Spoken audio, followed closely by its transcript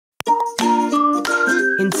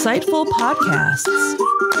Insightful podcasts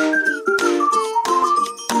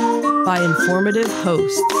by informative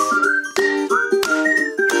hosts.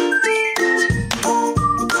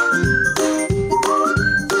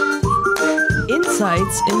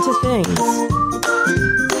 Insights into Things,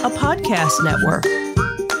 a podcast network.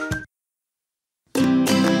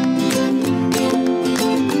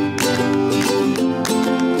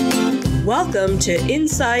 Welcome to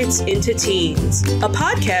Insights into Teens, a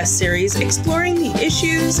podcast series exploring the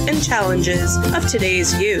issues and challenges of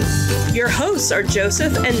today's youth. Your hosts are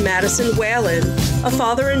Joseph and Madison Whalen, a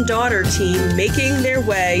father and daughter team making their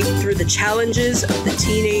way through the challenges of the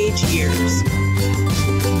teenage years.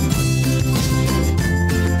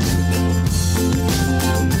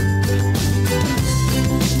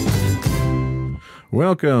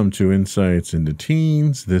 Welcome to Insights into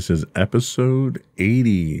Teens. This is episode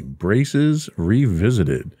 80, Braces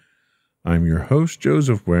Revisited. I'm your host,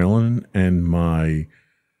 Joseph Whalen, and my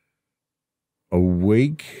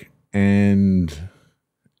awake and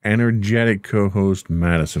energetic co-host,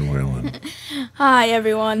 Madison Whalen. Hi,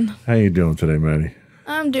 everyone. How you doing today, Maddie?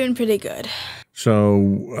 I'm doing pretty good.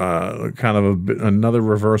 So, kind of another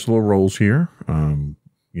reversal of roles here.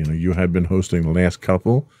 You had been hosting the last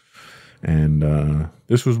couple. And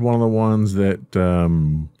this was one of the ones that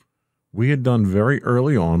we had done very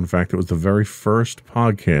early on. In fact, it was the very first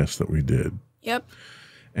podcast that we did. Yep.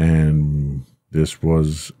 And this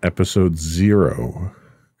was episode 0,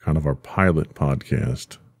 kind of our pilot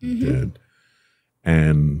podcast we did.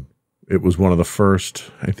 And it was one of the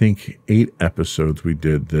first, I think, 8 episodes we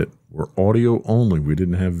did that were audio only. We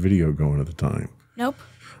didn't have video going at the time. Nope.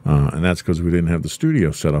 And that's because we didn't have the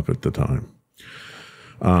studio set up at the time.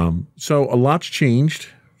 So a lot's changed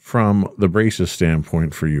from the braces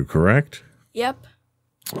standpoint for you, correct? Yep.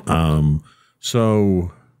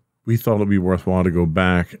 So we thought it'd be worthwhile to go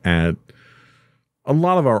back at a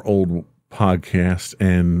lot of our old podcasts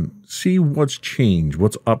and see what's changed,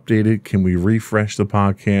 what's updated. Can we refresh the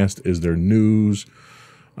podcast? Is there news?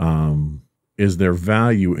 Is there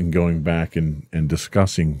value in going back and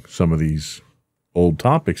discussing some of these old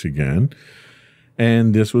topics again?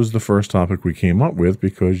 And this was the first topic we came up with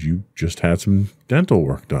because you just had some dental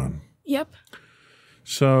work done. Yep.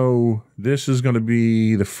 So this is going to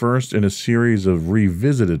be the first in a series of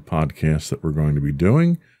revisited podcasts that we're going to be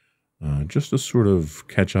doing, just to sort of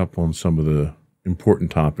catch up on some of the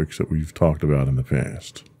important topics that we've talked about in the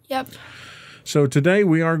past. Yep. So today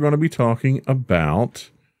we are going to be talking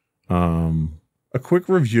about a quick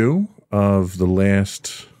review of the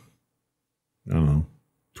last,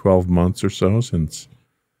 12 months or so since,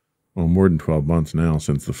 more than 12 months now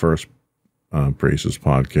since the first Braces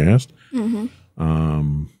podcast.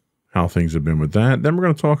 How things have been with that. Then we're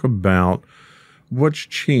going to talk about what's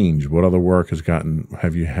changed, what other work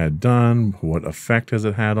have you had done, what effect has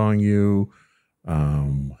it had on you,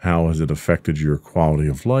 how has it affected your quality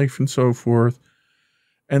of life, and so forth.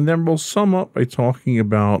 And then we'll sum up by talking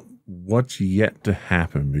about what's yet to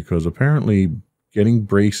happen, because apparently getting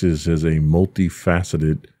braces is a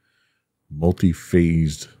multifaceted,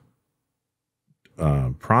 multi-phased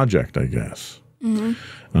project, I guess.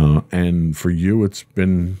 And for you, it's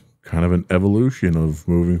been kind of an evolution of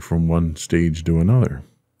moving from one stage to another.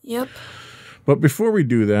 Yep. But before we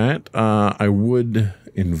do that, I would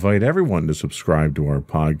invite everyone to subscribe to our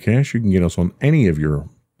podcast. You can get us on any of your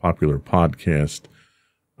popular podcast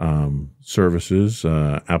services,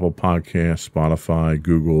 Apple Podcasts, Spotify,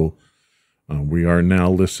 Google. We are now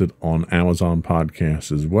listed on Amazon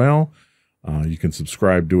Podcasts as well. You can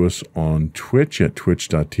subscribe to us on Twitch at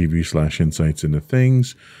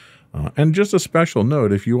twitch.tv/insightsintothings. And just a special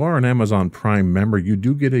note, if you are an Amazon Prime member, you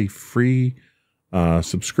do get a free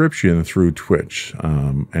subscription through Twitch.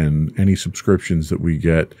 And any subscriptions that we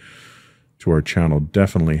get to our channel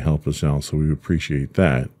definitely help us out, so we appreciate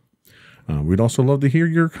that. We'd also love to hear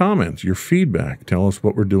your comments, your feedback. Tell us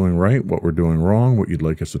what we're doing right, what we're doing wrong, what you'd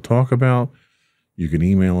like us to talk about. You can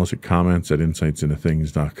email us at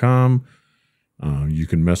comments@insightsintothings.com. You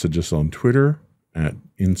can message us on Twitter at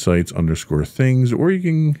insights_things, or you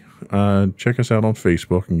can check us out on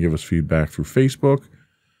Facebook and give us feedback through Facebook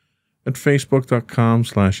at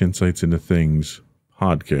facebook.com/insightsintothings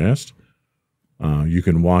podcast. You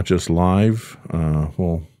can watch us live.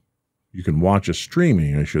 You can watch us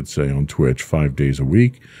streaming, I should say, on Twitch 5 days a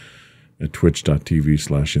week at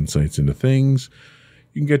twitch.tv/insightsintothings.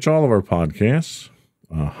 You can catch all of our podcasts,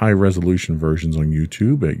 high-resolution versions on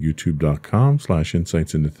YouTube at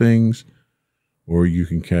youtube.com/insightsintothings, or you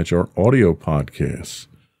can catch our audio podcasts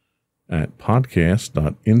at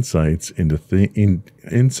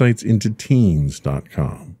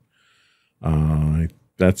podcast.insightsintoteens.com. I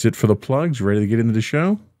that's it for the plugs. Ready to get into the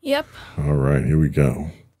show? Yep. All right, here we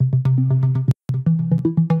go.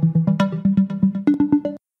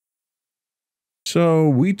 So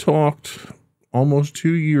we talked almost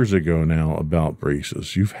 2 years ago now about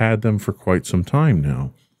braces. You've had them for quite some time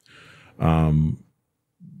now.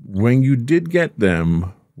 When you did get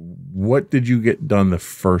them, what did you get done the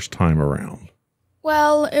first time around?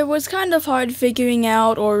 Well, it was kind of hard figuring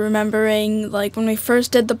out or remembering, like, when we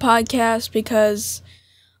first did the podcast because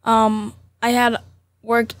I had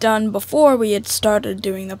work done before we had started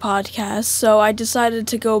doing the podcast, so I decided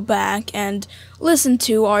to go back and listen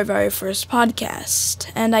to our very first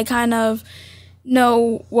podcast, and I kind of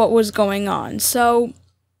know what was going on. So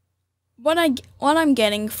what I'm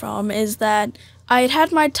getting from is that I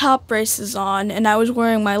had my top braces on, and I was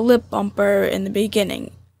wearing my lip bumper in the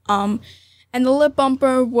beginning. And the lip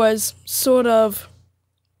bumper was sort of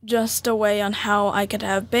just a way on how I could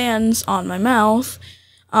have bands on my mouth,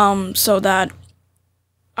 so that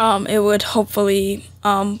it would hopefully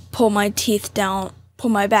pull my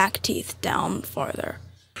back teeth down farther.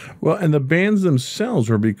 Well, and the bands themselves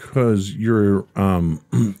were because your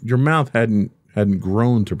mouth hadn't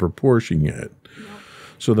grown to proportion yet. No.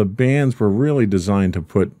 So the bands were really designed to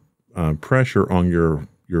put pressure on your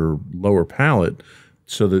lower palate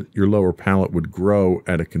so that your lower palate would grow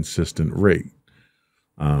at a consistent rate.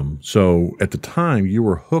 So at the time, you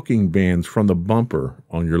were hooking bands from the bumper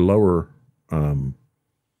on your lower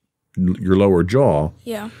jaw,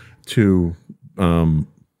 yeah, to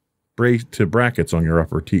brackets on your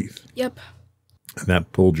upper teeth. Yep. And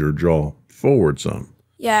that pulled your jaw forward some.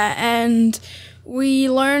 Yeah, and we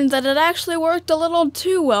learned that it actually worked a little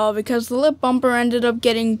too well because the lip bumper ended up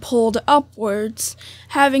getting pulled upwards,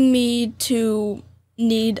 having me to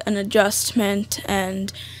need an adjustment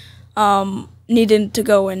and needing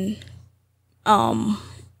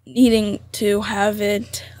to have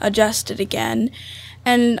it adjusted again.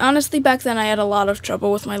 And honestly, back then I had a lot of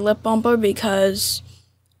trouble with my lip bumper because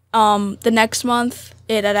the next month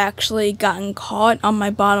it had actually gotten caught on my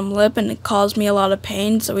bottom lip and it caused me a lot of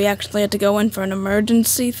pain, so we actually had to go in for an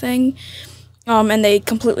emergency thing, and they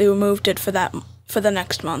completely removed it for the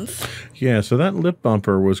next month. Yeah, so that lip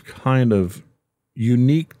bumper was kind of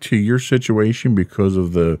unique to your situation because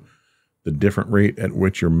of the different rate at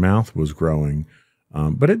which your mouth was growing,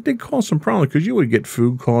 but it did cause some problems because you would get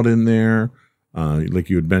food caught in there. Like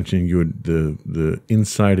you had mentioned, the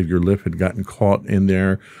inside of your lip had gotten caught in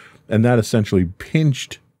there, and that essentially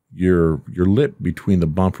pinched your lip between the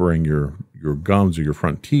bumper and your gums or your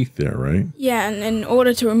front teeth there, right? Yeah, and in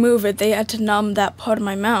order to remove it, they had to numb that part of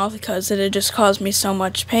my mouth because it had just caused me so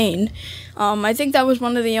much pain. I think that was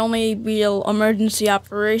one of the only real emergency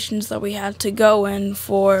operations that we had to go in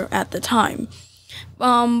for at the time.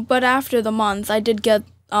 But after the month, I did get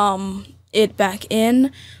it back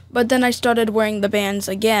in. But then I started wearing the bands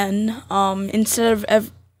again,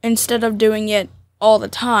 instead of doing it all the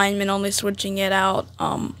time and only switching it out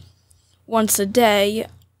once a day.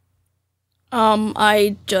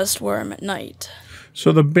 I just wear them at night.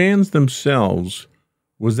 So the bands themselves,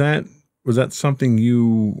 was that something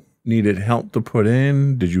you needed help to put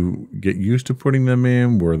in? Did you get used to putting them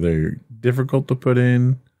in? Were they difficult to put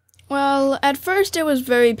in? Well, at first it was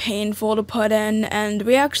very painful to put in, and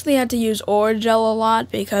we actually had to use Orajel a lot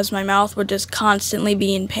because my mouth would just constantly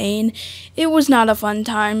be in pain. It was not a fun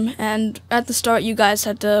time, and at the start you guys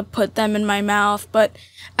had to put them in my mouth, but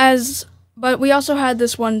we also had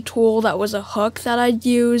this one tool that was a hook that I'd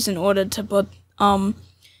use in order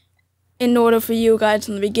for you guys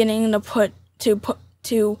in the beginning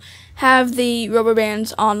to have the rubber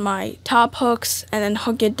bands on my top hooks and then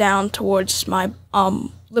hook it down towards my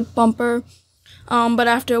lip bumper, but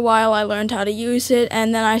after a while I learned how to use it,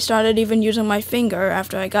 and then I started even using my finger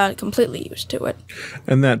after I got completely used to it.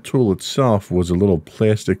 And that tool itself was a little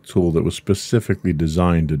plastic tool that was specifically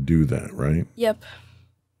designed to do that, right? Yep.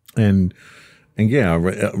 And yeah,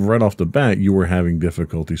 right off the bat you were having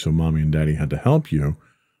difficulty, so mommy and daddy had to help you,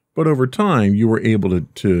 but over time you were able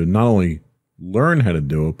to not only learn how to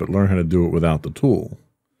do it, but learn how to do it without the tool.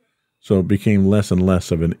 So it became less and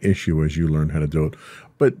less of an issue as you learned how to do it.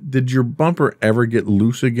 But did your bumper ever get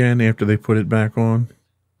loose again after they put it back on?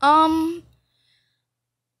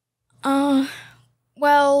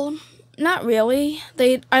 Well, not really.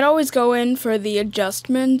 I'd always go in for the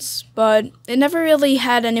adjustments, but it never really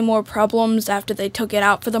had any more problems after they took it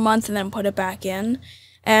out for the month and then put it back in.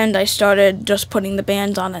 And I started just putting the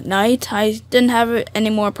bands on at night. I didn't have any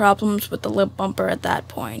more problems with the lip bumper at that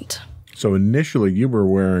point. So initially you were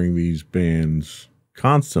wearing these bands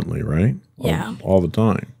constantly, right? Yeah. All the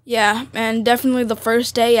time. Yeah, and definitely the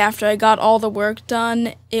first day after I got all the work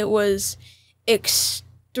done, it was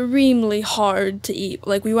extremely hard to eat.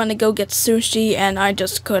 Like, we went to go get sushi, and I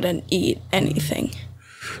just couldn't eat anything.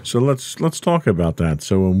 So let's talk about that.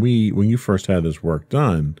 So when you first had this work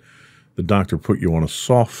done, the doctor put you on a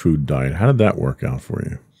soft food diet. How did that work out for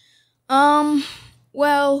you?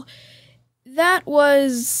 Well, that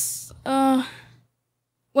was the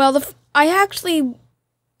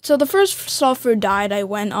first soft food diet I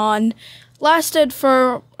went on lasted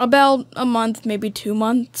for about a month, maybe 2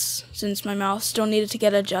 months, since my mouth still needed to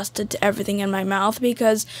get adjusted to everything in my mouth,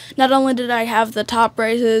 because not only did I have the top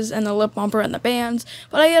braces and the lip bumper and the bands,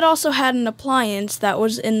 but I had also had an appliance that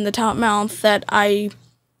was in the top mouth that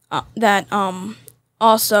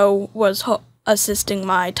also was assisting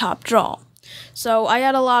my top jaw. So I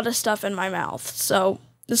had a lot of stuff in my mouth. So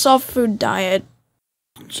the soft food diet.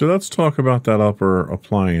 So let's talk about that upper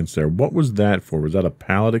appliance there. What was that for? Was that a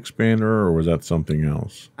palate expander or was that something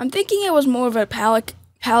else? I'm thinking it was more of a palate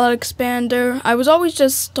expander. I was always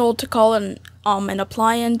just told to call it an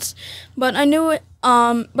appliance, but I knew it.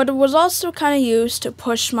 But it was also kind of used to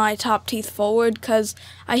push my top teeth forward, because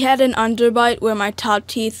I had an underbite where my top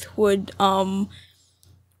teeth would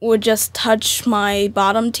just touch my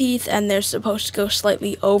bottom teeth, and they're supposed to go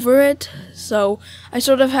slightly over it. So I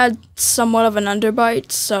sort of had somewhat of an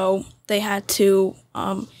underbite, so they had to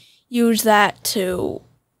use that to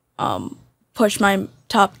push my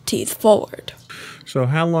top teeth forward. So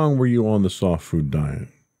how long were you on the soft food diet?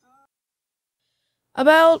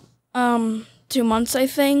 About 2 months, I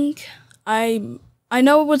think. I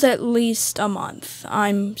know it was at least a month.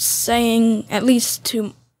 I'm saying at least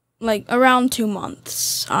around 2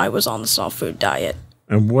 months I was on the soft food diet.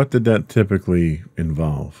 And what did that typically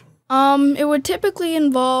involve? It would typically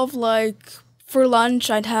involve, for lunch,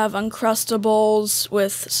 I'd have Uncrustables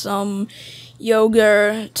with some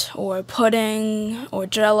yogurt or pudding or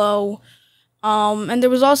Jell-O. And there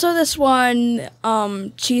was also this one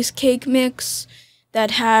cheesecake mix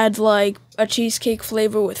that had, a cheesecake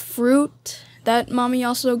flavor with fruit that Mommy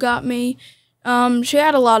also got me. She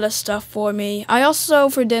had a lot of stuff for me. I also,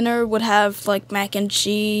 for dinner, would have, mac and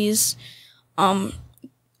cheese. And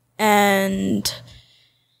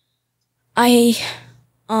I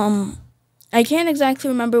can't exactly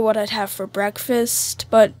remember what I'd have for breakfast,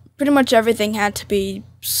 but pretty much everything had to be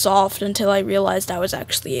soft until I realized I was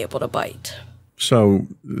actually able to bite. So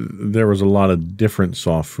there was a lot of different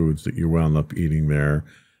soft foods that you wound up eating there,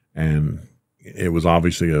 and it was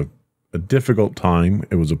obviously a difficult time.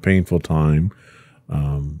 It was a painful time,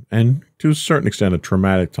 and to a certain extent, a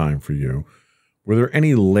traumatic time for you. Were there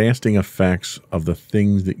any lasting effects of the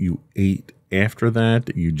things that you ate after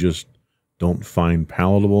that you just don't find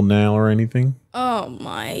palatable now or anything? Oh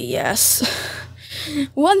my, yes.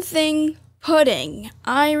 One thing, pudding.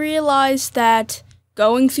 I realized that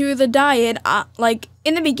going through the diet,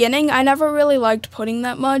 in the beginning, I never really liked pudding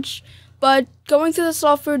that much, but going through the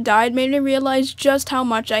soft food diet made me realize just how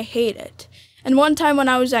much I hate it. And one time when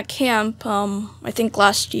I was at camp, I think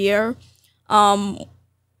last year,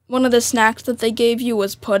 one of the snacks that they gave you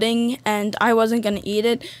was pudding, and I wasn't going to eat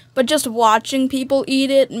it, but just watching people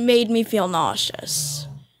eat it made me feel nauseous.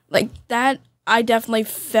 That, I definitely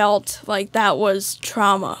felt like that was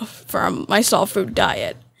trauma from my soft food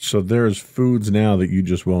diet. So there's foods now that you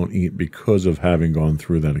just won't eat because of having gone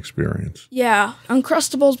through that experience. Yeah,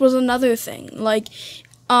 Uncrustables was another thing. I like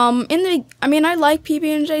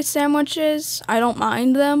PB&J sandwiches. I don't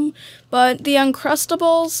mind them, but the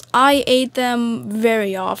Uncrustables, I ate them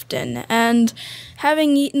very often, and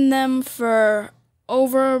having eaten them for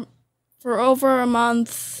over a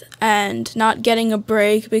month and not getting a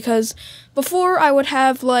break, because before I would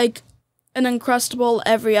have an Uncrustable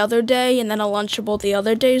every other day, and then a Lunchable the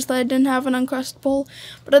other days that I didn't have an Uncrustable.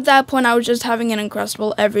 But at that point, I was just having an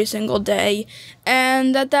Uncrustable every single day,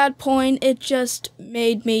 and at that point, it just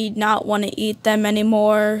made me not want to eat them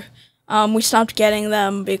anymore. We stopped getting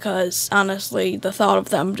them because, honestly, the thought of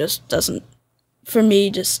them just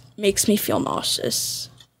makes me feel nauseous.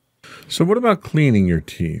 So what about cleaning your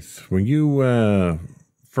teeth? When you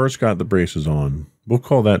first got the braces on, we'll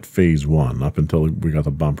call that phase 1, up until we got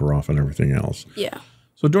the bumper off and everything else. Yeah.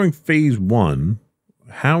 So during phase 1,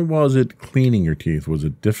 how was it cleaning your teeth? Was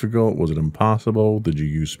it difficult? Was it impossible? Did you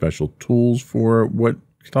use special tools for it?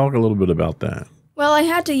 Talk a little bit about that. Well, I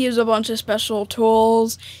had to use a bunch of special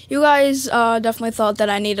tools. You guys definitely thought that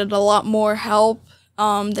I needed a lot more help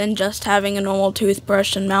than just having a normal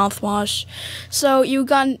toothbrush and mouthwash. So you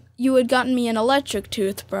had gotten me an electric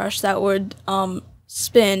toothbrush that would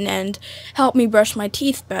spin and help me brush my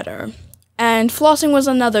teeth better. And flossing was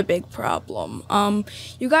another big problem.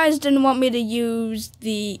 You guys didn't want me to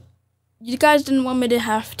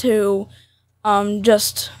have to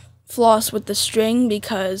just floss with the string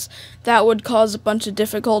because that would cause a bunch of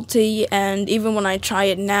difficulty, and even when I try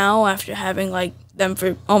it now after having like them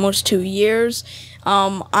for almost 2 years,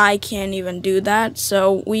 I can't even do that.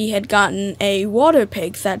 So we had gotten a water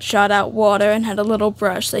pick that shot out water and had a little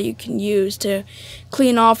brush that you can use to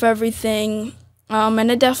clean off everything,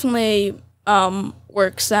 and it definitely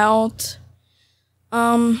works out.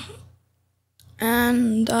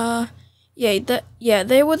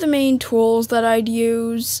 They were the main tools that I'd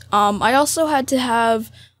use. I also had to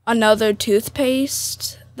have another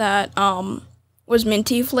toothpaste that was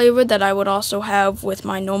minty flavored that I would also have with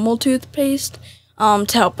my normal toothpaste to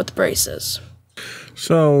help with braces.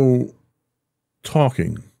 So,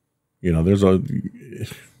 talking,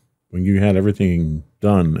 when you had everything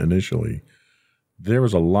done initially, there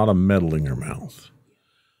was a lot of metal in your mouth.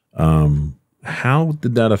 How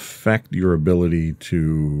did that affect your ability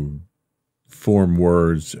to form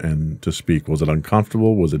words and to speak? Was it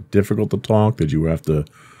uncomfortable? Was it difficult to talk? Did you have to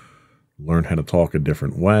learn how to talk a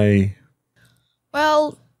different way?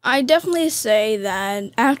 Well, I definitely say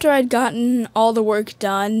that after I'd gotten all the work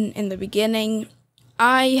done in the beginning,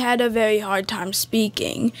 I had a very hard time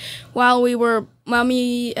speaking. While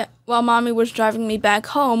Mommy was driving me back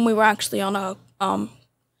home, we were actually on a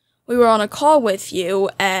call with you,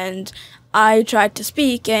 and I tried to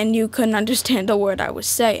speak, and you couldn't understand a word I was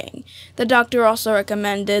saying. The doctor also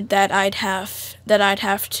recommended that I'd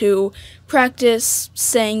have to practice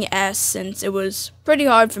saying S, since it was pretty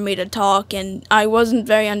hard for me to talk, and I wasn't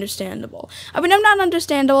very understandable. I mean, I'm not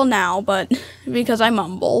understandable now, but because I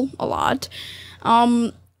mumble a lot.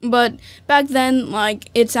 But back then,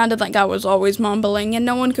 it sounded like I was always mumbling, and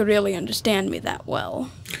no one could really understand me that well.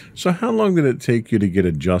 So how long did it take you to get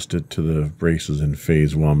adjusted to the braces in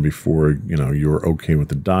phase 1 before, you were okay with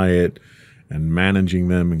the diet and managing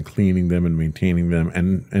them and cleaning them and maintaining them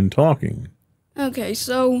and talking? Okay,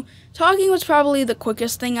 so talking was probably the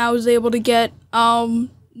quickest thing I was able to get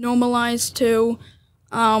normalized to.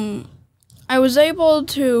 I was able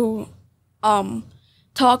to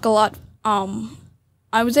talk a lot.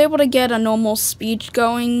 I was able to get a normal speech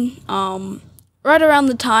going right around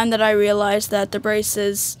the time that I realized that the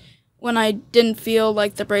braces, when I didn't feel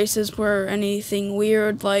like the braces were anything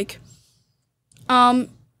weird,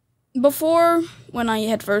 before, when I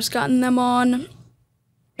had first gotten them on,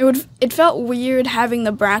 it felt weird having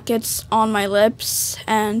the brackets on my lips,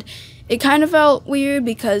 and it kind of felt weird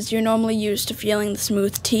because you're normally used to feeling the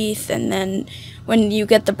smooth teeth, and then when you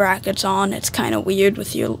get the brackets on, it's kind of weird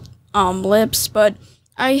with your lips, but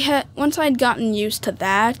once I'd gotten used to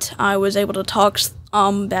that, I was able to talk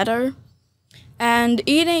better. And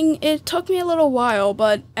eating, it took me a little while,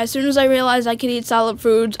 but as soon as I realized I could eat solid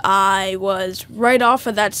foods, I was right off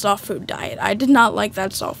of that soft food diet. I did not like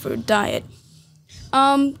that soft food diet.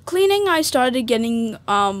 Cleaning, I started getting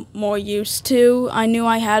more used to. I knew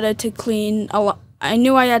I had to clean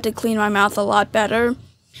my mouth a lot better.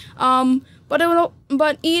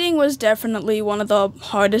 But eating was definitely one of the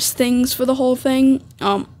hardest things for the whole thing.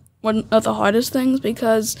 One of the hardest things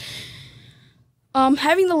because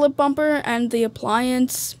having the lip bumper and the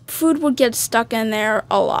appliance, food would get stuck in there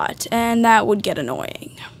a lot, and that would get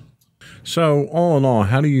annoying. So, all in all,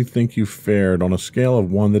 how do you think you fared on a scale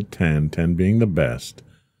of 1 to 10, 10 being the best?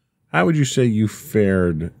 How would you say you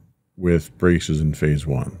fared with braces in phase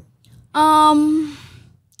 1?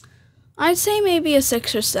 I'd say maybe a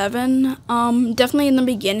 6 or 7. Definitely in the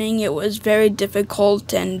beginning it was very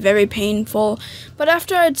difficult and very painful, but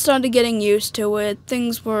after I'd started getting used to it,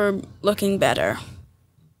 things were looking better.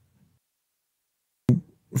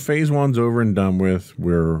 Phase 1's over and done with.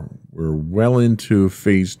 We're well into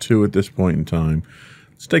phase 2 at this point in time.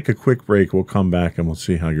 Let's take a quick break. We'll come back and we'll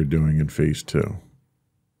see how you're doing in phase 2.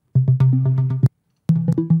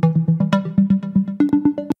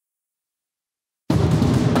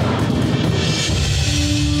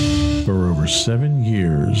 For over 7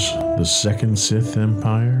 years, the Second Sith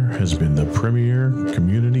Empire has been the premier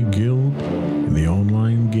community guild in the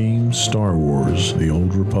online game Star Wars: The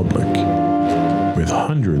Old Republic. With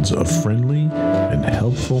hundreds of friendly and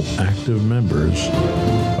helpful active members,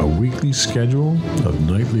 a weekly schedule of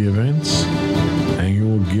nightly events,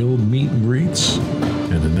 annual guild meet and greets,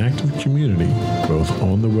 and an active community both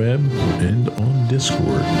on the web and on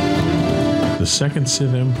Discord. The Second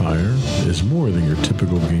Sith Empire is more than your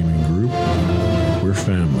typical gaming group. We're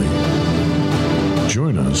family.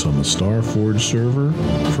 Join us on the Starforge server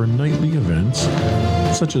for nightly events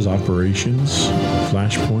such as operations,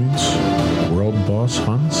 flashpoints, world boss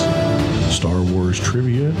hunts, Star Wars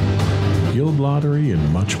trivia, guild lottery,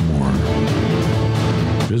 and much more.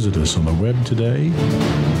 Visit us on the web today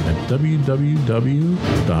at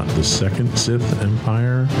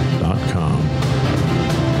www.thesecondsithempire.com.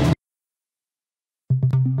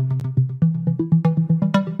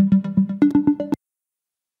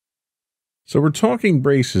 So we're talking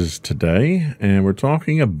braces today, and we're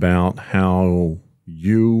talking about how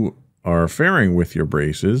you are faring with your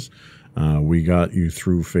braces. We got you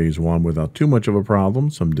through phase 1 without too much of a problem,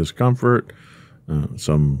 some discomfort,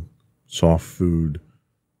 some soft food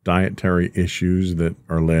dietary issues that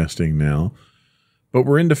are lasting now. But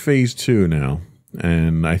we're into phase 2 now,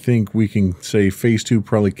 and I think we can say phase 2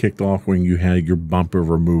 probably kicked off when you had your bumper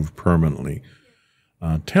removed permanently.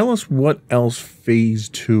 Tell us what else phase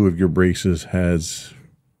 2 of your braces has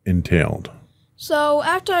entailed. So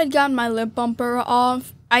after I'd gotten my lip bumper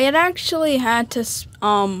off, I had actually had to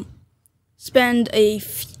spend a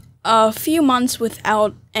few months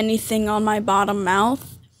without anything on my bottom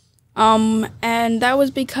mouth. And that was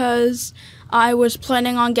because I was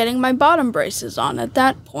planning on getting my bottom braces on at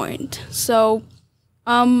that point. So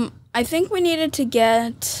I think we needed to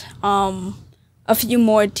get a few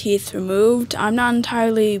more teeth removed. I'm not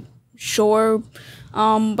entirely sure,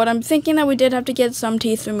 but I'm thinking that we did have to get some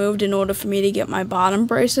teeth removed in order for me to get my bottom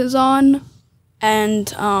braces on. And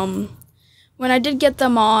when I did get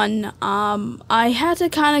them on, I had to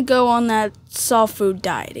kind of go on that soft food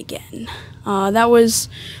diet again. That was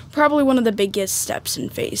probably one of the biggest steps in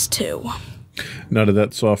phase 2. Now, did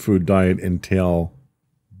that soft food diet entail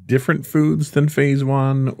different foods than phase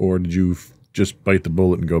 1, or did you just bite the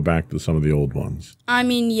bullet and go back to some of the old ones? I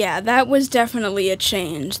mean, yeah, that was definitely a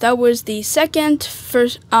change. That was the second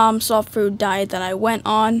first soft food diet that I went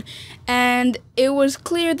on, and it was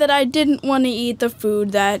clear that I didn't want to eat the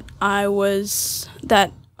food that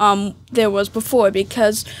there was before,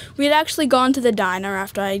 because we had actually gone to the diner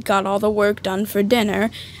after I got all the work done for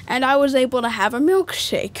dinner, and I was able to have a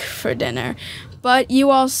milkshake for dinner. But you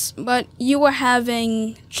were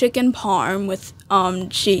having chicken parm with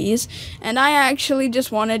cheese, and I actually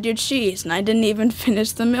just wanted your cheese, and I didn't even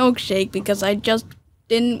finish the milkshake because I just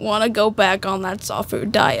didn't want to go back on that soft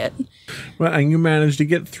food diet. Well, and you managed to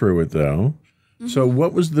get through it, though. Mm-hmm. So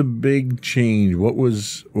what was the big change? What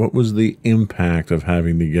was the impact of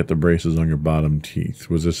having to get the braces on your bottom teeth?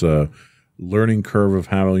 Was this a learning curve of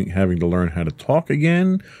having to learn how to talk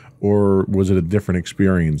again, or was it a different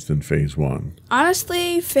experience than phase 1?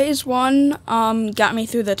 Honestly, phase 1 got me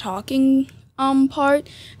through the talking part.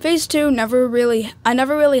 Phase 2 I never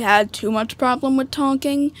really had too much problem with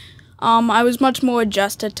talking. I was much more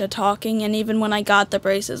adjusted to talking, and even when I got the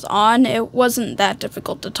braces on, it wasn't that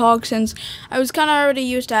difficult to talk since I was kind of already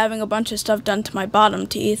used to having a bunch of stuff done to my bottom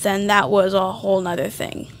teeth, and that was a whole nother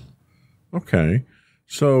thing. Okay.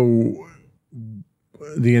 So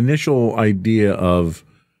the initial idea of,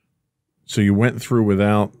 so you went through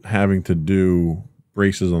without having to do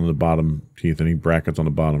braces on the bottom teeth, any brackets on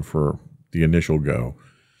the bottom for the initial go.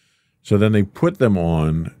 So then they put them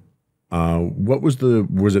on.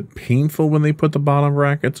 Was it painful when they put the bottom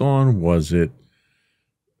brackets on? Was it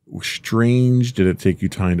strange? Did it take you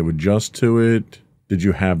time to adjust to it? Did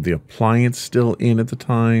you have the appliance still in at the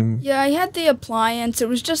time? Yeah, I had the appliance. It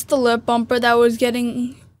was just the lip bumper that was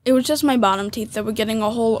getting... It was just my bottom teeth that were getting a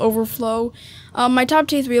whole overflow. My top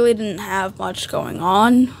teeth really didn't have much going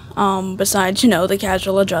on, besides, the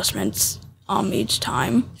casual adjustments each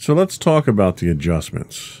time. So let's talk about the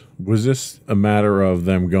adjustments. Was this a matter of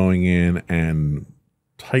them going in and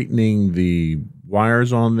tightening the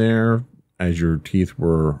wires on there as your teeth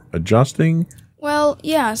were adjusting? Well,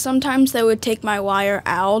 yeah, sometimes they would take my wire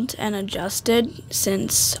out and adjust it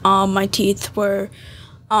since my teeth were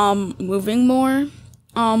moving more.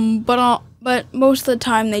 But most of the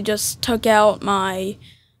time they just took out my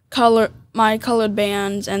colored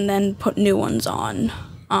bands and then put new ones on.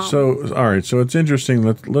 So, all right. So it's interesting.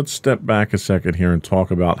 Let's step back a second here and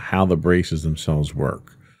talk about how the braces themselves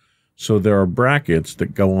work. So there are brackets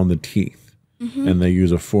that go on the teeth, mm-hmm. and they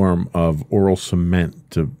use a form of oral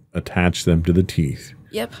cement to attach them to the teeth.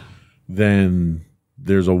 Yep. Then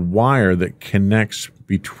there's a wire that connects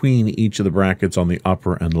between each of the brackets on the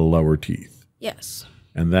upper and the lower teeth. Yes.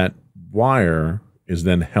 And that wire is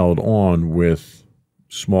then held on with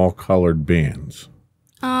small colored bands.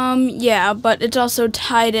 Yeah, but it's also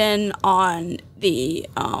tied in on the,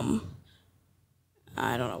 I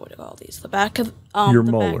don't know what to call these, the back of, your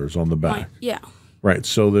molars on the back. Yeah. Right,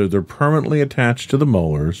 so they're permanently attached to the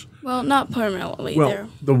molars. Well, not permanently. Well,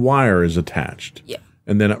 the wire is attached. Yeah.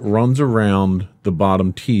 And then it runs around the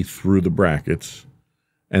bottom teeth through the brackets.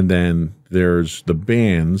 And then there's the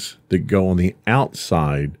bands that go on the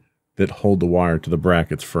outside that hold the wire to the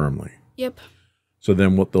brackets firmly. Yep. So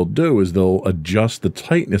then what they'll do is they'll adjust the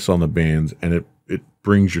tightness on the bands, and it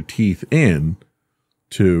brings your teeth in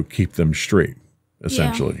to keep them straight,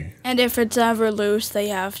 essentially. Yeah. And if it's ever loose, they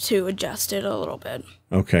have to adjust it a little bit.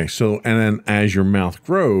 Okay, so, and then as your mouth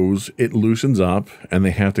grows, it loosens up, and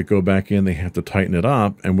they have to go back in, they have to tighten it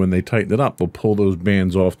up, and when they tighten it up, they'll pull those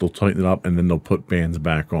bands off, they'll tighten it up, and then they'll put bands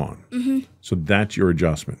back on. Mm-hmm. So that's your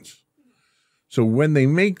adjustments. So when they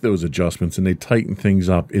make those adjustments and they tighten things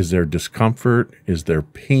up, is there discomfort? Is there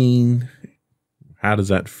pain? How does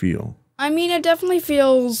that feel? I mean, it definitely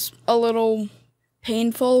feels a little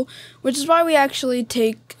painful, which is why we actually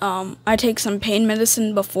take, I take some pain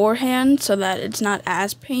medicine beforehand so that it's not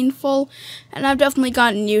as painful, and I've definitely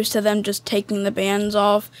gotten used to them just taking the bands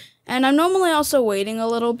off, and I'm normally also waiting a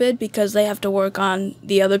little bit because they have to work on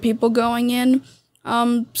the other people going in,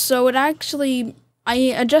 so it actually, I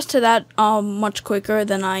adjust to that, much quicker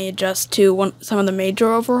than I adjust to some of the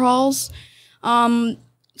major overhauls,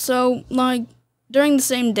 so, like, during the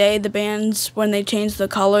same day, the bands, when they change the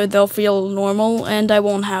color, they'll feel normal, and I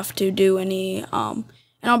won't have to do any, and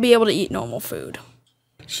I'll be able to eat normal food.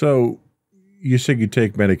 So, you said you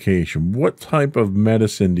take medication. What type of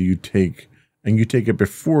medicine do you take? And you take it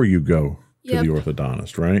before you go to the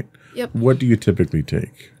orthodontist, right? Yep. What do you typically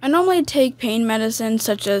take? I normally take pain medicine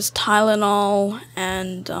such as Tylenol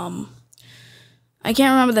and, I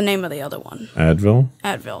can't remember the name of the other one. Advil?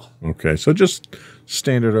 Advil. Okay, so just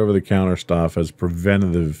standard over-the-counter stuff as a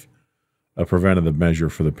preventative measure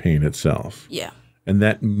for the pain itself. Yeah. And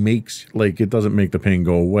that makes, like, it doesn't make the pain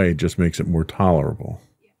go away, it just makes it more tolerable.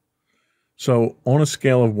 Yeah. So on a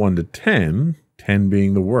scale of 1 to 10, 10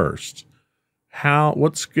 being the worst,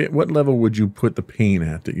 what level would you put the pain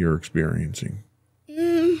at that you're experiencing?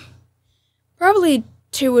 Probably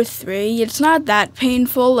 2 or 3. It's not that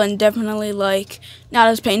painful, and definitely, like, not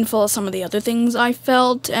as painful as some of the other things I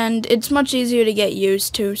felt, and it's much easier to get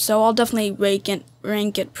used to, so I'll definitely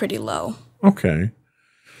rank it pretty low. Okay.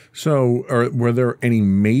 So, were there any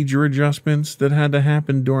major adjustments that had to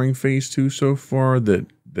happen during phase 2 so far that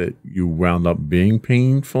you wound up being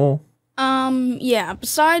painful? Yeah,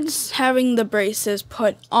 besides having the braces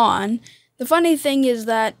put on, the funny thing is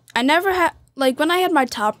that I never had, like, when I had my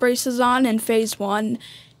top braces on in phase 1,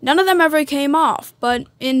 none of them ever came off, but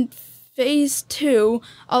in phase 2,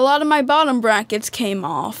 a lot of my bottom brackets came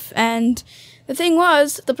off, and the thing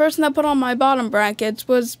was, the person that put on my bottom brackets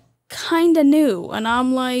was kinda new, and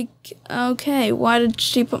I'm like, okay, why did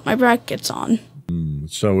she put my brackets on?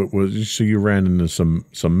 So you ran into some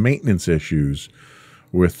maintenance issues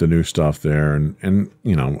with the new stuff there, and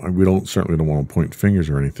you know, we certainly don't want to point fingers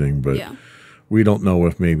or anything, but yeah. We don't know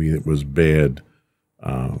if maybe it was bad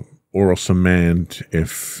oral cement,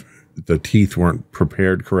 if the teeth weren't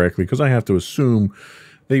prepared correctly, because I have to assume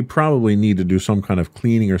they probably need to do some kind of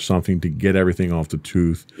cleaning or something to get everything off the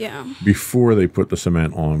tooth before they put the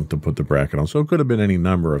cement on to put the bracket on. So it could have been any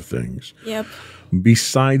number of things. Yep.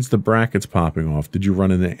 Besides the brackets popping off, did you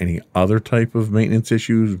run into any other type of maintenance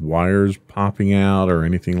issues, wires popping out or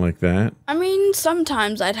anything like that? I mean,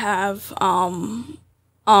 sometimes I'd have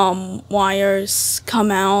wires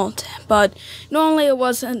come out, but normally it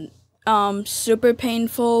wasn't super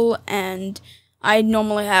painful, and I'd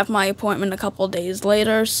normally have my appointment a couple days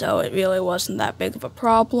later, so it really wasn't that big of a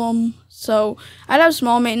problem. So I'd have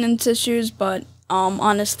small maintenance issues, but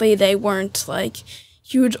honestly they weren't like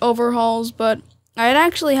huge overhauls, but I'd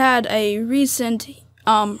actually had a recent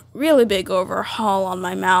really big overhaul on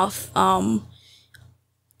my mouth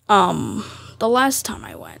the last time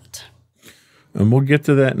I went. And we'll get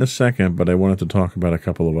to that in a second, but I wanted to talk about a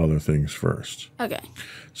couple of other things first. Okay.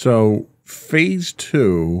 So, phase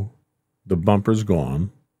 2, the bumper's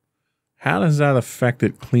gone. How does that affect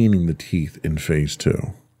it cleaning the teeth in phase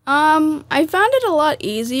 2? I found it a lot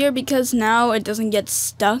easier because now it doesn't get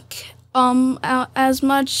stuck as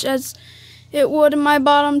much as it would in my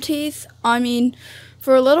bottom teeth. I mean,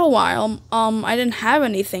 for a little while, I didn't have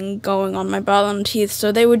anything going on my bottom teeth,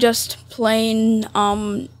 so they were just plain,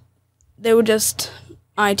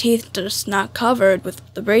 my teeth just not covered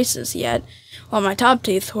with the braces yet, while my top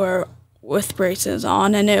teeth were with braces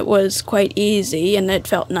on, and it was quite easy, and it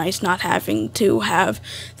felt nice not having to have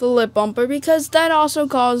the lip bumper, because that also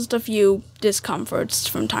caused a few discomforts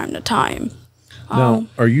from time to time. Now,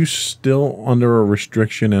 are you still under a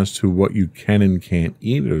restriction as to what you can and can't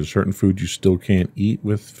eat? Are there certain foods you still can't eat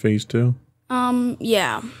with phase 2?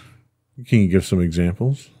 Yeah. Can you give some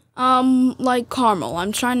examples? Like caramel.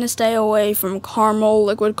 I'm trying to stay away from caramel,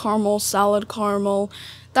 liquid caramel, solid caramel.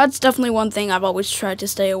 That's definitely one thing I've always tried to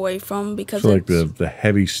stay away from, because so like the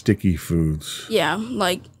heavy, sticky foods. Yeah,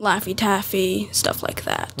 like Laffy Taffy, stuff like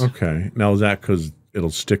that. Okay. Now, is that because it'll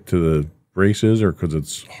stick to the braces, or because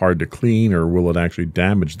it's hard to clean, or will it actually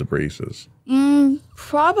damage the braces?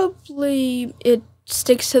 probably it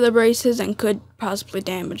sticks to the braces and could possibly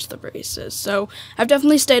damage the braces. So I've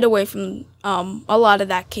definitely stayed away from a lot of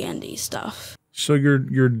that candy stuff. So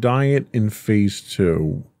your diet in phase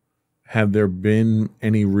 2, have there been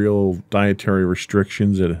any real dietary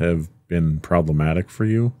restrictions that have been problematic for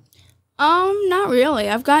you? Not really.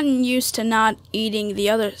 I've gotten used to not eating the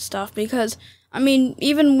other stuff because, I mean,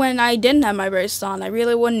 even when I didn't have my braces on, I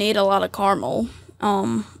really wouldn't eat a lot of caramel,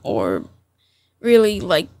 or really,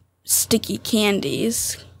 like, sticky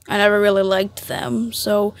candies. I never really liked them,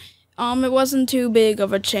 so, it wasn't too big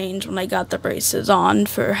of a change when I got the braces on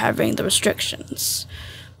for having the restrictions.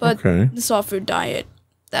 But the soft food diet,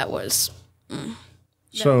 that was...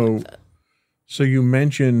 So you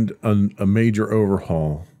mentioned a major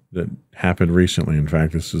overhaul that happened recently. In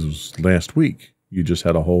fact, this is last week. You just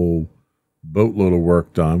had a whole boatload of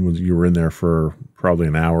work done. You were in there for probably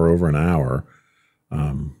over an hour.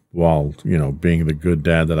 While, being the good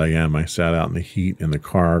dad that I am, I sat out in the heat in the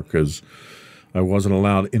car because I wasn't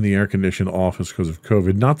allowed in the air-conditioned office because of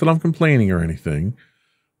COVID. Not that I'm complaining or anything.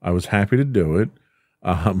 I was happy to do it.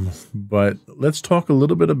 But let's talk a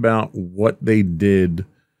little bit about what they did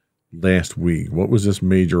last week. What was this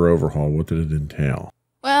major overhaul? What did it entail?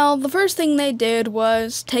 Well, the first thing they did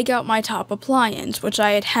was take out my top appliance, which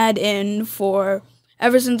I had in for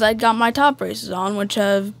ever since I'd got my top braces on,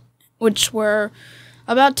 which were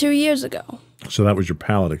about 2 years ago. So that was your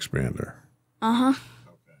palate expander. Uh-huh.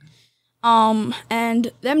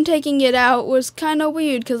 And them taking it out was kind of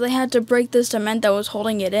weird because they had to break the cement that was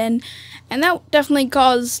holding it in, and that definitely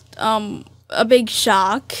caused a big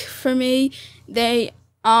shock for me. They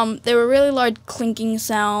were really large clinking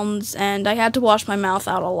sounds, and I had to wash my mouth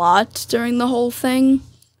out a lot during the whole thing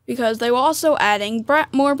because they were also adding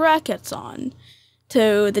more brackets on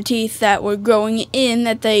to the teeth that were growing in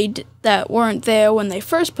that weren't there when they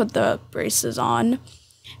first put the braces on,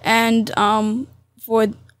 and for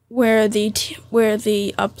where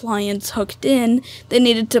the appliance hooked in, they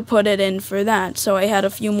needed to put it in for that. So I had a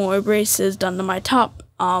few more braces done to my top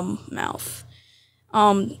mouth.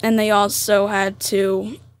 And they also had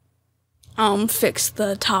to fix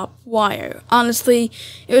the top wire. Honestly,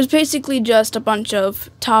 it was basically just a bunch of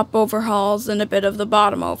top overhauls and a bit of the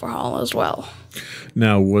bottom overhaul as well.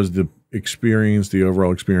 Now, was the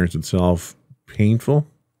overall experience itself painful?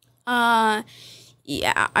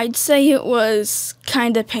 Yeah, I'd say it was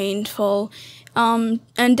kind of painful, and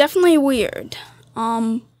definitely weird.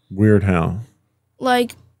 Weird how?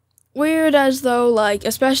 Like, weird as though, like,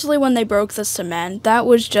 especially when they broke the cement, that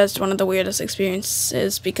was just one of the weirdest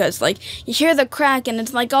experiences because, like, you hear the crack and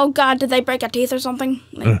it's like, oh god, did they break a teeth or something?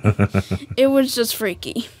 Like, it was just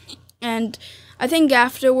freaky. And I think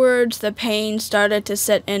afterwards the pain started to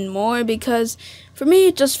set in more because for me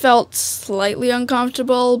it just felt slightly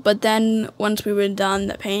uncomfortable, but then once we were done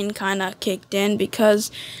the pain kind of kicked in because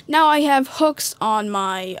now I have hooks on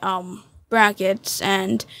my brackets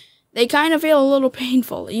and they kind of feel a little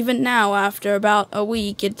painful. Even now after about a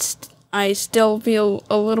week I still feel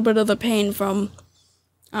a little bit of the pain from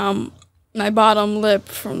my bottom lip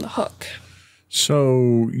from the hook.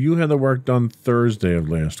 So you had the work done Thursday of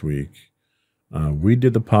last week. We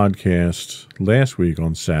did the podcast last week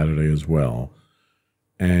on Saturday as well.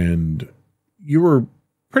 And you were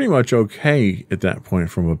pretty much okay at that point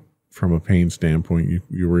from a pain standpoint.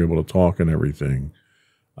 You were able to talk and everything.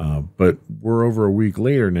 But we're over a week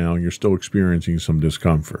later now and you're still experiencing some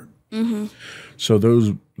discomfort. Mm-hmm. So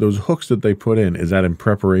those hooks that they put in, is that in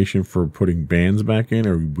preparation for putting bands back in,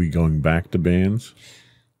 or are we going back to bands?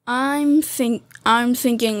 I'm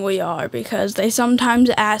thinking we are because they sometimes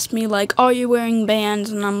ask me like, "Are you wearing bands?"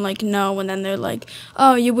 and I'm like, "No," and then they're like,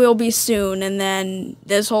 "Oh, you will be soon." And then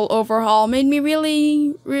this whole overhaul made me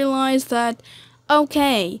really realize that,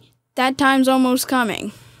 okay, that time's almost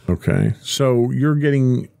coming. Okay, so you're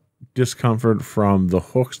getting discomfort from the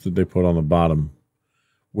hooks that they put on the bottom.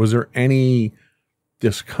 Was there any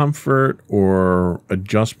discomfort or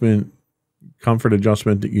comfort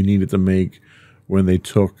adjustment that you needed to make when they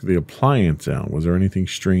took the appliance out? Was there anything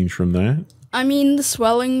strange from that? I mean, the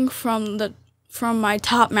swelling from my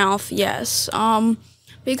top mouth, yes.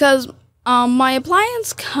 Because my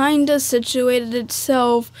appliance kind of situated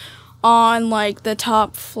itself on like the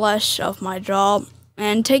top flesh of my jaw,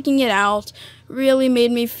 and taking it out really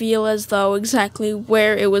made me feel as though exactly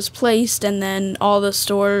where it was placed, and then all the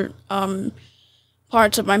stored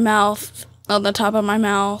parts of my mouth, on the top of my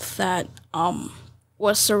mouth that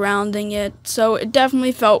was surrounding it. So it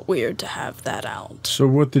definitely felt weird to have that out. So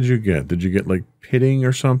what did you get? Did you get like pitting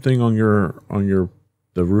or something on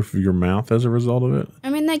the roof of your mouth as a result of it? I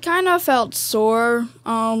mean, it kind of felt sore.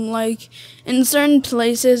 Like in certain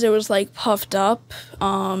places, it was like puffed up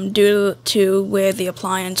due to where the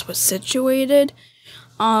appliance was situated.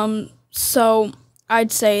 So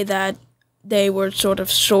I'd say that they were sort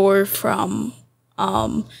of sore from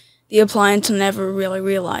the appliance and never really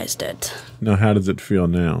realized it. Now, how does it feel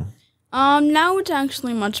now? Now it's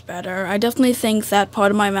actually much better. I definitely think that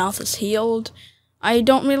part of my mouth is healed. I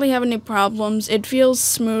don't really have any problems. It feels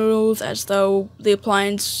smooth, as though the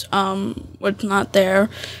appliance was not there.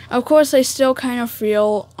 Of course, I still kind of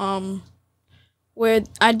feel where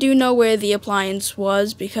I do know where the appliance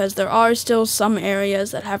was, because there are still some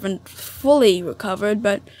areas that haven't fully recovered,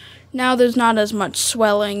 but now there's not as much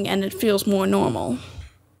swelling and it feels more normal.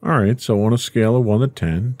 All right, so on a scale of 1 to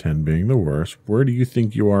 10, 10 being the worst, where do you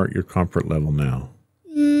think you are at your comfort level now?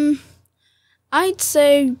 I'd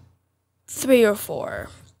say 3 or 4.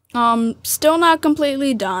 Still not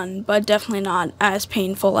completely done, but definitely not as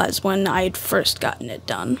painful as when I'd first gotten it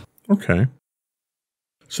done. Okay.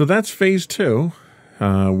 So that's phase 2.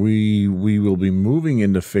 We will be moving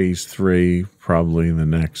into phase 3 probably in the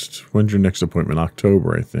when's your next appointment?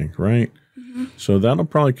 October, I think, right? Mm-hmm. So that'll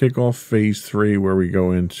probably kick off phase 3, where we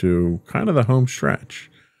go into kind of the home stretch.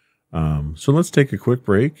 So let's take a quick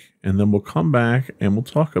break, and then we'll come back and we'll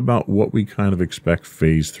talk about what we kind of expect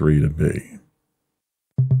phase 3 to be.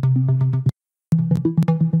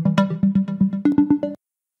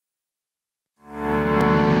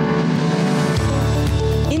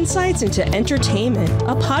 Insights into Entertainment,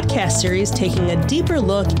 a podcast series taking a deeper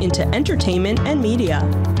look into entertainment and media.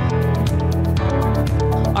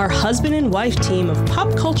 Our husband and wife team of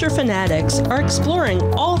pop culture fanatics are exploring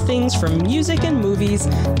all things from music and movies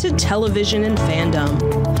to television and fandom.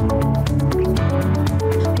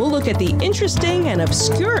 We'll look at the interesting and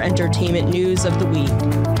obscure entertainment news of the week.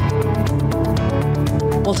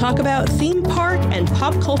 We'll talk about theme park and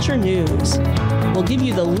pop culture news. We'll give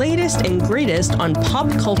you the latest and greatest on pop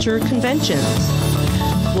culture conventions.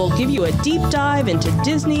 We'll give you a deep dive into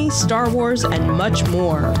Disney, Star Wars, and much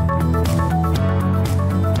more.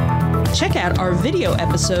 Check out our video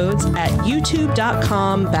episodes at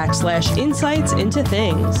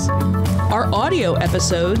youtube.com/insightsintothings. Our audio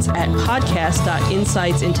episodes at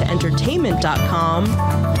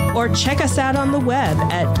podcast.insightsintoentertainment.com, or check us out on the web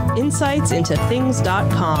at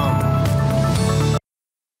insightsintothings.com.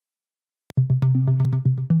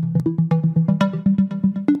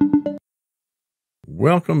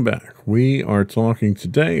 Welcome back. We are talking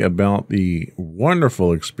today about the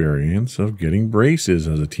wonderful experience of getting braces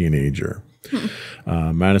as a teenager.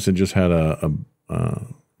 Madison just had a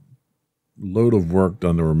load of work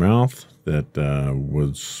done to her mouth that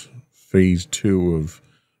was phase 2 of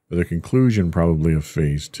the conclusion, probably, of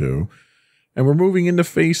phase 2. And we're moving into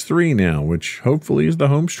phase 3 now, which hopefully is the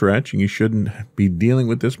home stretch, and you shouldn't be dealing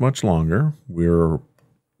with this much longer. We're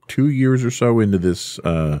 2 years or so into this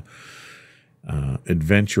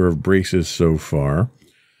adventure of braces so far.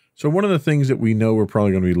 So one of the things that we know we're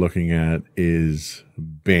probably going to be looking at is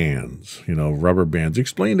bands, rubber bands.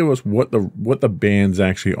 Explain to us what the bands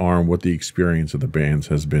actually are and what the experience of the bands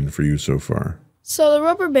has been for you so far. So the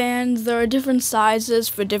rubber bands, there are different sizes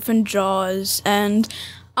for different jaws, and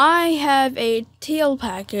I have a teal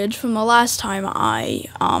package from the last time I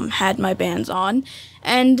had my bands on.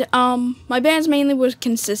 And my bands mainly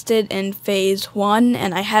consisted in phase 1,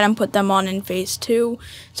 and I hadn't put them on in phase 2.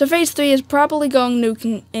 So phase 3 is probably going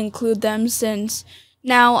to include them, since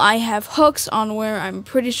now I have hooks on where I'm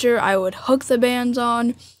pretty sure I would hook the bands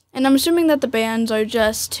on. And I'm assuming that the bands are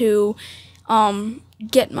just to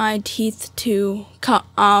get my teeth to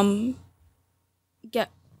come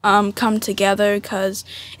together, because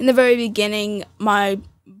in the very beginning my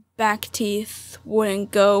back teeth wouldn't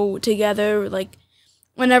go together. Like,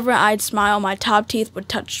 whenever I'd smile, my top teeth would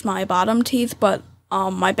touch my bottom teeth, but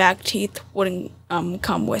my back teeth wouldn't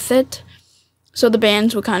come with it. So the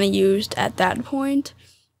bands were kind of used at that point.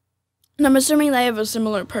 And I'm assuming they have a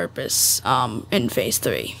similar purpose in phase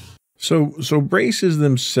 3. So braces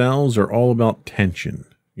themselves are all about tension,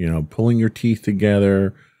 pulling your teeth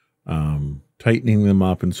together, tightening them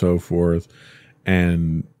up and so forth.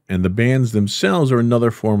 And the bands themselves are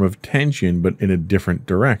another form of tension, but in a different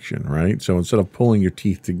direction, right? So instead of pulling your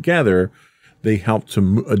teeth together, they help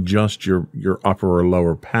to adjust your upper or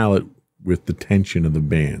lower palate with the tension of the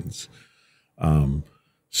bands.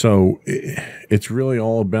 So it's really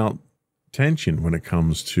all about tension when it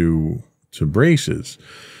comes to braces.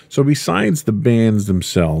 So besides the bands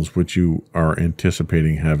themselves, which you are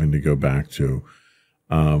anticipating having to go back to,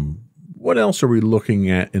 what else are we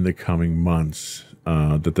looking at in the coming months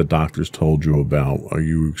that the doctors told you about? Are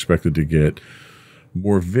you expected to get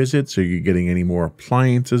more visits? Are you getting any more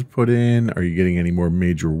appliances put in? Are you getting any more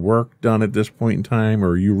major work done at this point in time?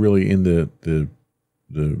 Or are you really in the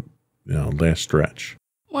last stretch?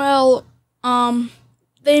 Well,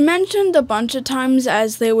 they mentioned a bunch of times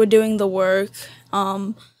as they were doing the work,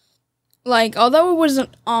 although it was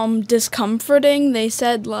discomforting, they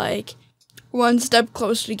said one step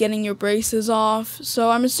closer to getting your braces off.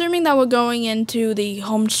 So I'm assuming that we're going into the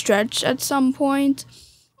home stretch at some point.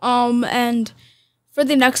 And for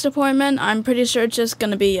the next appointment, I'm pretty sure it's just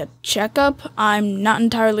going to be a checkup. I'm not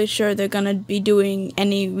entirely sure they're going to be doing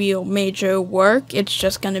any real major work. It's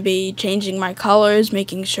just going to be changing my colors,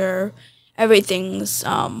 making sure everything's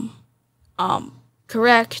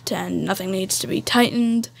correct and nothing needs to be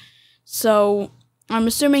tightened. So I'm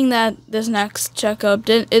assuming that this next checkup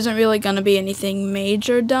isn't really going to be anything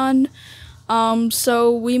major done.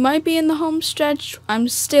 So we might be in the home stretch. I'm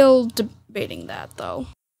still debating that, though.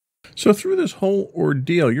 So through this whole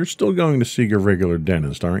ordeal, you're still going to see your regular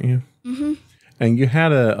dentist, aren't you? Mm-hmm. And you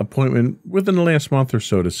had an appointment within the last month or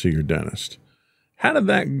so to see your dentist. How did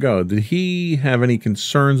that go? Did he have any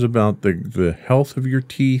concerns about the health of your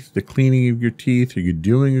teeth, the cleaning of your teeth? Are you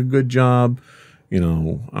doing a good job?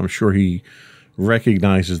 I'm sure he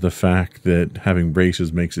recognizes the fact that having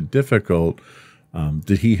braces makes it difficult.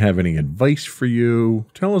 Did he have any advice for you?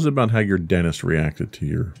 Tell us about how your dentist reacted to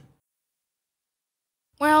your...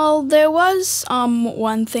 Well, there was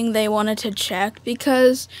one thing they wanted to check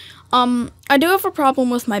because I do have a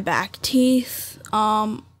problem with my back teeth.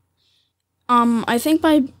 I think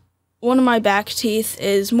one of my back teeth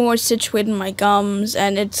is more situated in my gums,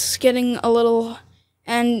 and it's getting a little,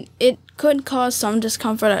 and it could cause some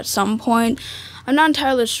discomfort at some point. I'm not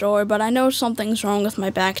entirely sure, but I know something's wrong with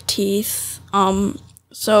my back teeth.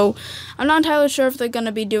 So I'm not entirely sure if they're going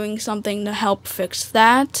to be doing something to help fix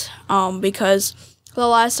that, because the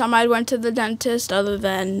last time I went to the dentist, other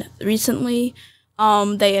than recently,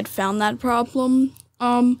 they had found that problem.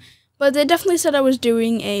 But they definitely said I was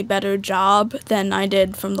doing a better job than I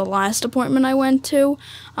did from the last appointment I went to.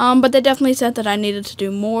 But they definitely said that I needed to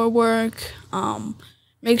do more work,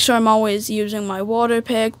 make sure I'm always using my water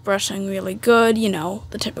pick, brushing really good,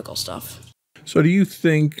 the typical stuff. So do you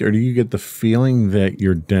think, or do you get the feeling that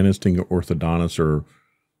your dentist and your orthodontist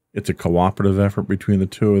it's a cooperative effort between the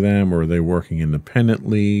two of them, or are they working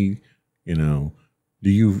independently? Do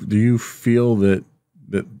you feel that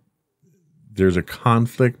there's a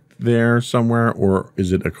conflict there somewhere, or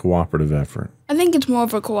is it a cooperative effort? I think it's more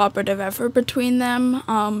of a cooperative effort between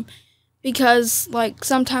them, because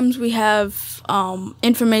sometimes we have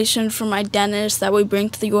information from my dentist that we bring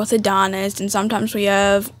to the orthodontist, and sometimes we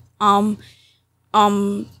have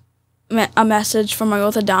a message from my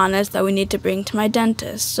orthodontist that we need to bring to my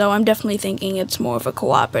dentist. So I'm definitely thinking it's more of a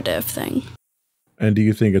cooperative thing. And do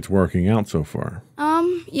you think it's working out so far?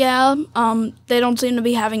 Yeah, they don't seem to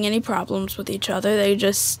be having any problems with each other. They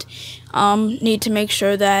just need to make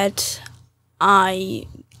sure that I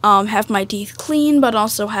have my teeth clean, but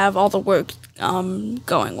also have all the work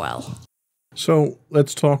going well. So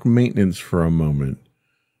let's talk maintenance for a moment.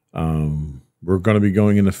 We're going to be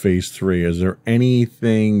going into phase 3. Is there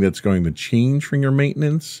anything that's going to change from your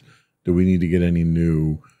maintenance? Do we need to get any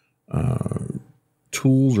new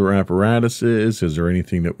tools or apparatuses? Is there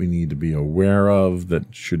anything that we need to be aware of that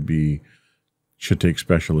should take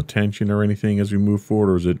special attention or anything as we move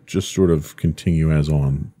forward? Or is it just sort of continue as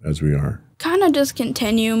we are? Kind of just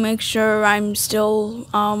continue, make sure I'm still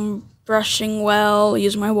brushing well,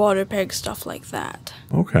 use my water pick, stuff like that.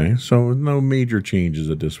 Okay, so no major changes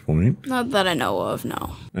at this point. Not that I know of,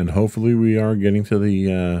 no. And hopefully we are getting to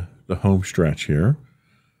the home stretch here.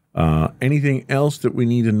 Anything else that we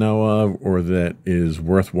need to know of or that is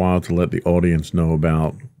worthwhile to let the audience know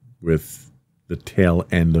about with the tail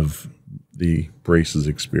end of the braces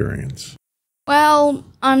experience? Well,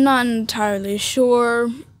 I'm not entirely sure.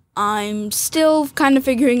 I'm still kind of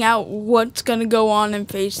figuring out what's going to go on in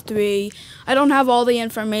phase 3. I don't have all the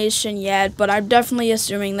information yet, but I'm definitely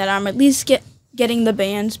assuming that I'm at least getting the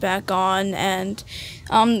bands back on, and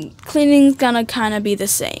cleaning's going to kind of be the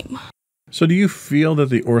same. So do you feel that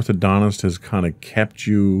the orthodontist has kind of kept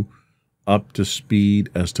you up to speed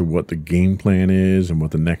as to what the game plan is and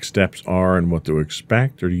what the next steps are and what to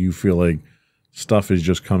expect? Or do you feel like stuff is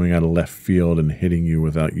just coming out of left field and hitting you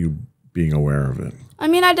without you being aware of it? I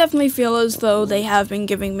mean, I definitely feel as though they have been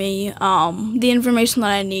giving me the information that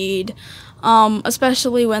I need,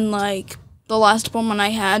 especially when, the last appointment I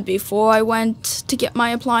had before I went to get my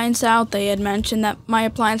appliance out, they had mentioned that my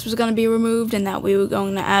appliance was going to be removed and that we were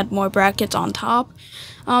going to add more brackets on top.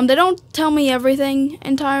 They don't tell me everything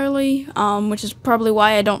entirely, which is probably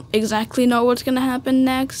why I don't exactly know what's going to happen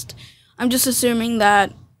next. I'm just assuming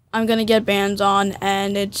that I'm going to get bands on,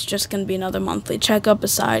 and it's just going to be another monthly checkup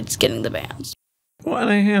besides getting the bands. Well,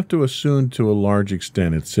 and I have to assume to a large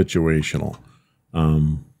extent it's situational.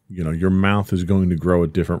 Your mouth is going to grow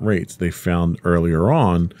at different rates. They found earlier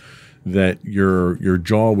on that your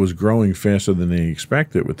jaw was growing faster than they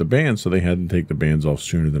expected with the bands, so they had to take the bands off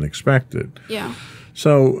sooner than expected. Yeah.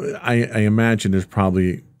 So I imagine there's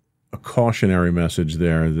probably a cautionary message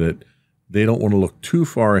there that they don't want to look too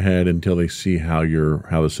far ahead until they see how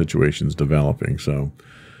the situation's developing. So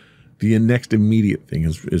the next immediate thing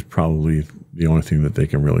is probably the only thing that they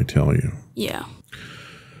can really tell you. Yeah.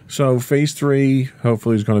 So phase 3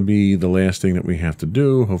 hopefully is going to be the last thing that we have to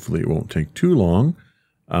do. Hopefully it won't take too long.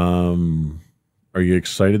 Are you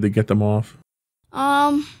excited to get them off?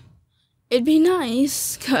 It'd be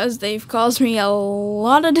nice because they've caused me a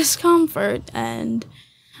lot of discomfort, and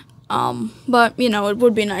but it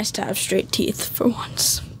would be nice to have straight teeth for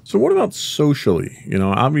once. So what about socially?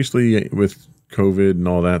 Obviously with COVID and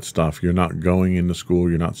all that stuff, you're not going into school,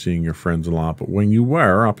 you're not seeing your friends a lot. But when you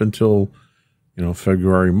were up until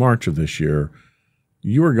February, March of this year,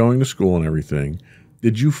 you were going to school and everything.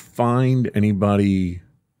 Did you find anybody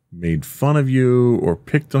made fun of you or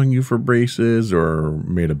picked on you for braces or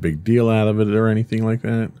made a big deal out of it or anything like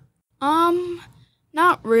that?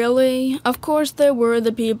 Not really. Of course, there were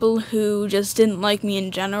the people who just didn't like me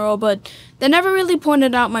in general, but they never really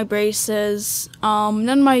pointed out my braces. None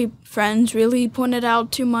of my friends really pointed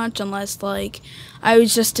out too much unless, I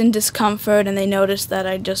was just in discomfort and they noticed that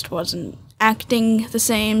I just wasn't acting the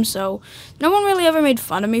same, so no one really ever made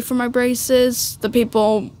fun of me for my braces. The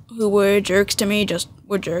people who were jerks to me just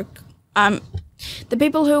were the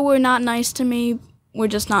people who were not nice to me were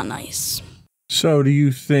just not nice. So do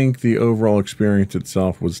you think the overall experience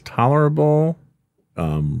itself was tolerable?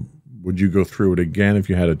 Would you go through it again if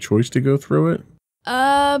you had a choice to go through it?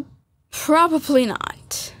 Probably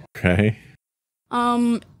not. Okay.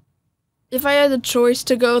 If I had the choice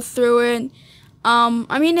to go through it,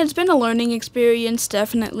 it's been a learning experience,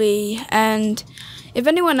 definitely, and if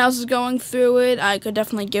anyone else is going through it, I could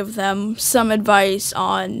definitely give them some advice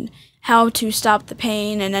on how to stop the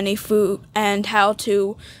pain in any food and how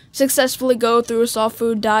to successfully go through a soft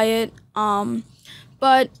food diet.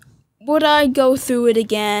 But would I go through it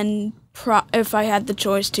again if I had the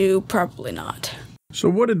choice to? Probably not. So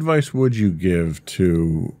what advice would you give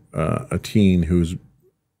to a teen who's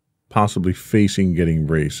possibly facing getting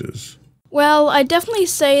braces? Well, I definitely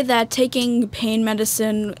say that taking pain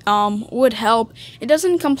medicine would help. It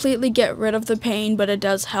doesn't completely get rid of the pain, but it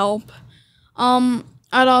does help.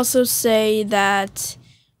 I'd also say that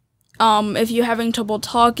if you're having trouble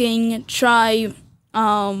talking, try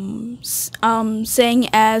saying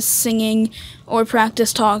as singing or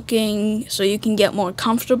practice talking so you can get more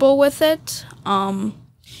comfortable with it.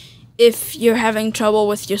 If you're having trouble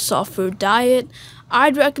with your soft food diet,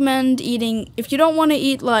 I'd recommend eating, if you don't want to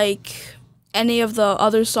eat any of the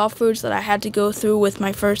other soft foods that I had to go through with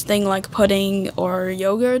my first thing, like pudding or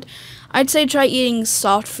yogurt, I'd say try eating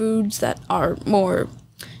soft foods that are more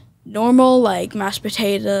normal, like mashed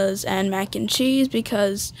potatoes and mac and cheese,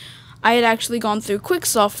 because I had actually gone through quick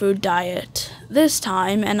soft food diet this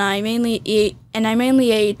time, and I mainly ate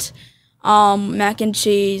mac and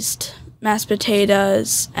cheese, mashed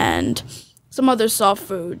potatoes, and some other soft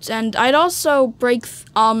foods. And I'd also break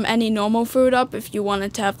any normal food up if you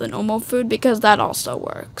wanted to have the normal food, because that also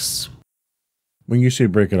works. When you say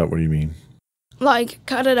break it up, what do you mean?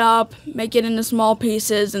 Cut it up, make it into small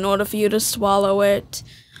pieces in order for you to swallow it.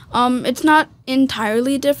 It's not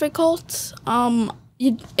entirely difficult.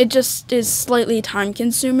 It just is slightly time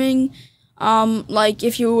consuming.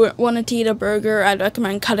 If you wanted to eat a burger, I'd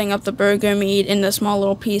recommend cutting up the burger meat into small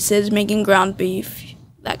little pieces, making ground beef,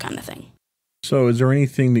 that kind of thing. So is there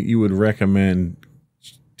anything that you would recommend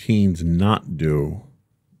teens not do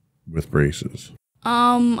with braces?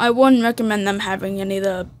 I wouldn't recommend them having any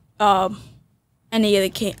of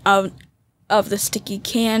the sticky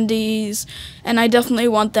candies, and I definitely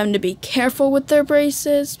want them to be careful with their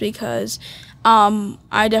braces, because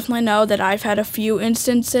I definitely know that I've had a few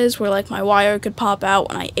instances where my wire could pop out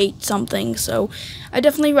when I ate something, so I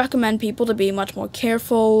definitely recommend people to be much more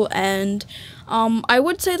careful. And I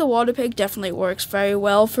would say the water pick definitely works very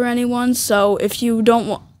well for anyone, so if you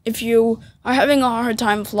are having a hard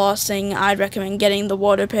time flossing, I'd recommend getting the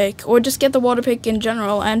water pick, or just get the water pick in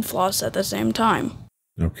general and floss at the same time.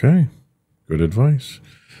 Okay, good advice.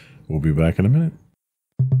 We'll be back in a minute.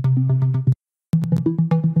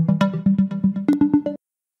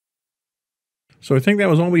 So I think that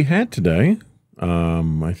was all we had today.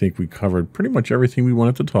 I think we covered pretty much everything we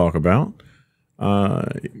wanted to talk about.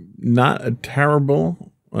 Not a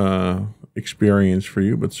terrible experience for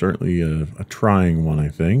you, but certainly a trying one, I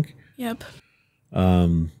think. Yep.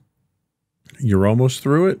 You're almost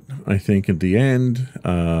through it. I think at the end,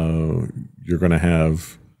 you're going to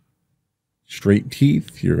have straight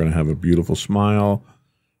teeth. You're going to have a beautiful smile.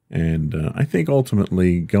 And I think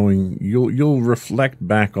ultimately you'll reflect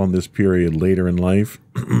back on this period later in life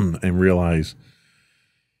and realize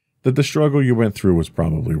that the struggle you went through was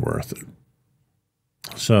probably worth it.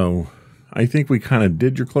 So I think we kind of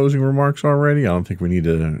did your closing remarks already. I don't think we need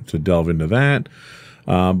to delve into that.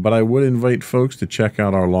 But I would invite folks to check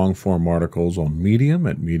out our long-form articles on Medium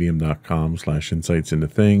at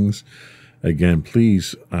medium.com/insightsintothings. Again,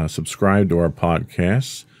 please subscribe to our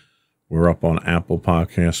podcasts. We're up on Apple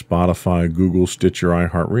Podcasts, Spotify, Google, Stitcher,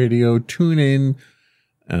 iHeartRadio,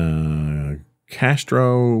 TuneIn,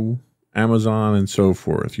 Castro, Amazon, and so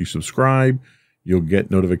forth. You subscribe, you'll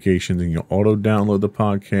get notifications, and you'll auto-download the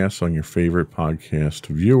podcasts on your favorite podcast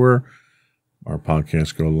viewer. Our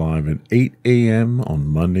podcasts go live at 8 a.m. on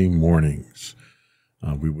Monday mornings.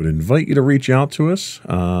 We would invite you to reach out to us.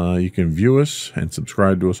 You can view us and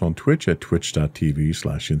subscribe to us on Twitch at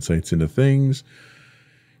twitch.tv/insightsintothings.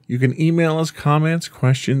 You can email us comments,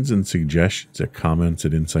 questions, and suggestions at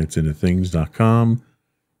comments@insightsintothings.com.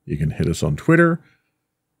 You can hit us on Twitter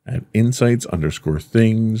at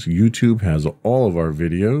insights_things. YouTube has all of our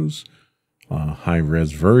videos,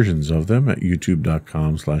 high-res versions of them at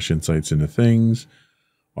youtube.com/insightsintothings.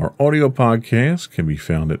 Our audio podcast can be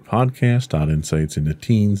found at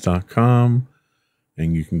podcast.insightsintoteens.com.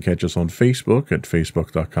 And you can catch us on Facebook at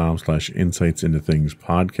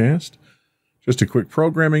facebook.com/insightsintothingspodcast. Just a quick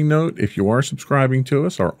programming note, if you are subscribing to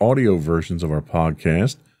us, our audio versions of our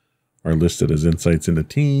podcast are listed as Insights into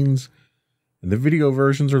Teens, and the video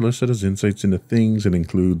versions are listed as Insights into Things and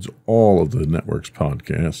includes all of the network's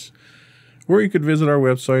podcasts. Or you could visit our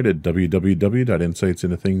website at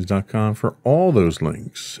www.insightsintothings.com for all those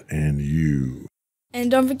links. And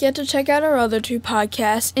don't forget to check out our other two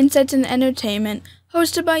podcasts, Insights into Entertainment,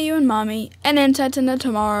 hosted by you and Mommy, and Insights into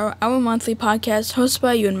Tomorrow, our monthly podcast hosted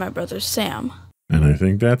by you and my brother Sam. I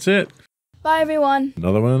think that's it. Bye, everyone.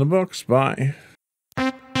 Another one in the books. Bye.